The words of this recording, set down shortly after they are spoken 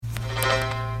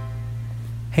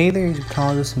Hey there,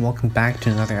 Egyptologists, and welcome back to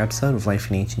another episode of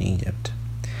Life in Ancient Egypt.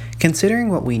 Considering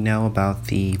what we know about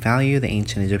the value the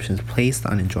ancient Egyptians placed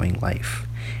on enjoying life,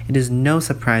 it is no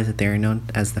surprise that they are known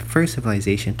as the first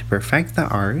civilization to perfect the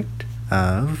art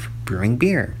of brewing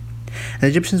beer. The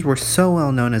Egyptians were so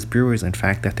well known as brewers, in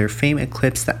fact, that their fame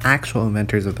eclipsed the actual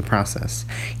inventors of the process,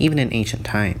 even in ancient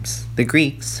times. The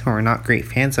Greeks, who are not great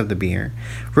fans of the beer,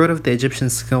 wrote of the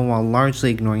Egyptians' skill while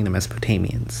largely ignoring the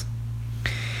Mesopotamians.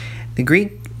 The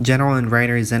Greek general and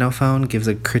writer Xenophon gives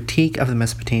a critique of the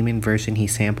Mesopotamian version he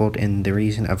sampled in the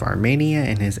region of Armenia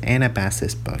in his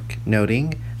Anabasis book,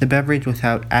 noting, "The beverage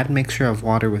without admixture of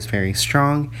water was very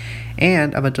strong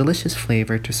and of a delicious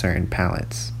flavor to certain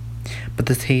palates, but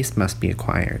the taste must be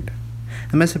acquired."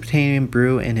 The Mesopotamian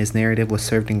brew in his narrative was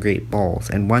served in great bowls,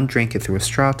 and one drank it through a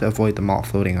straw to avoid the malt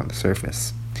floating on the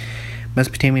surface.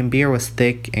 Mesopotamian beer was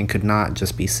thick and could not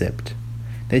just be sipped.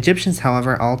 The Egyptians,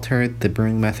 however, altered the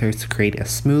brewing methods to create a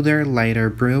smoother, lighter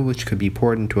brew which could be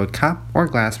poured into a cup or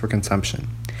glass for consumption.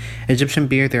 Egyptian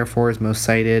beer, therefore, is most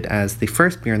cited as the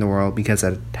first beer in the world because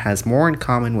it has more in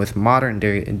common with modern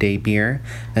day beer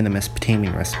than the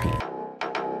Mesopotamian recipe.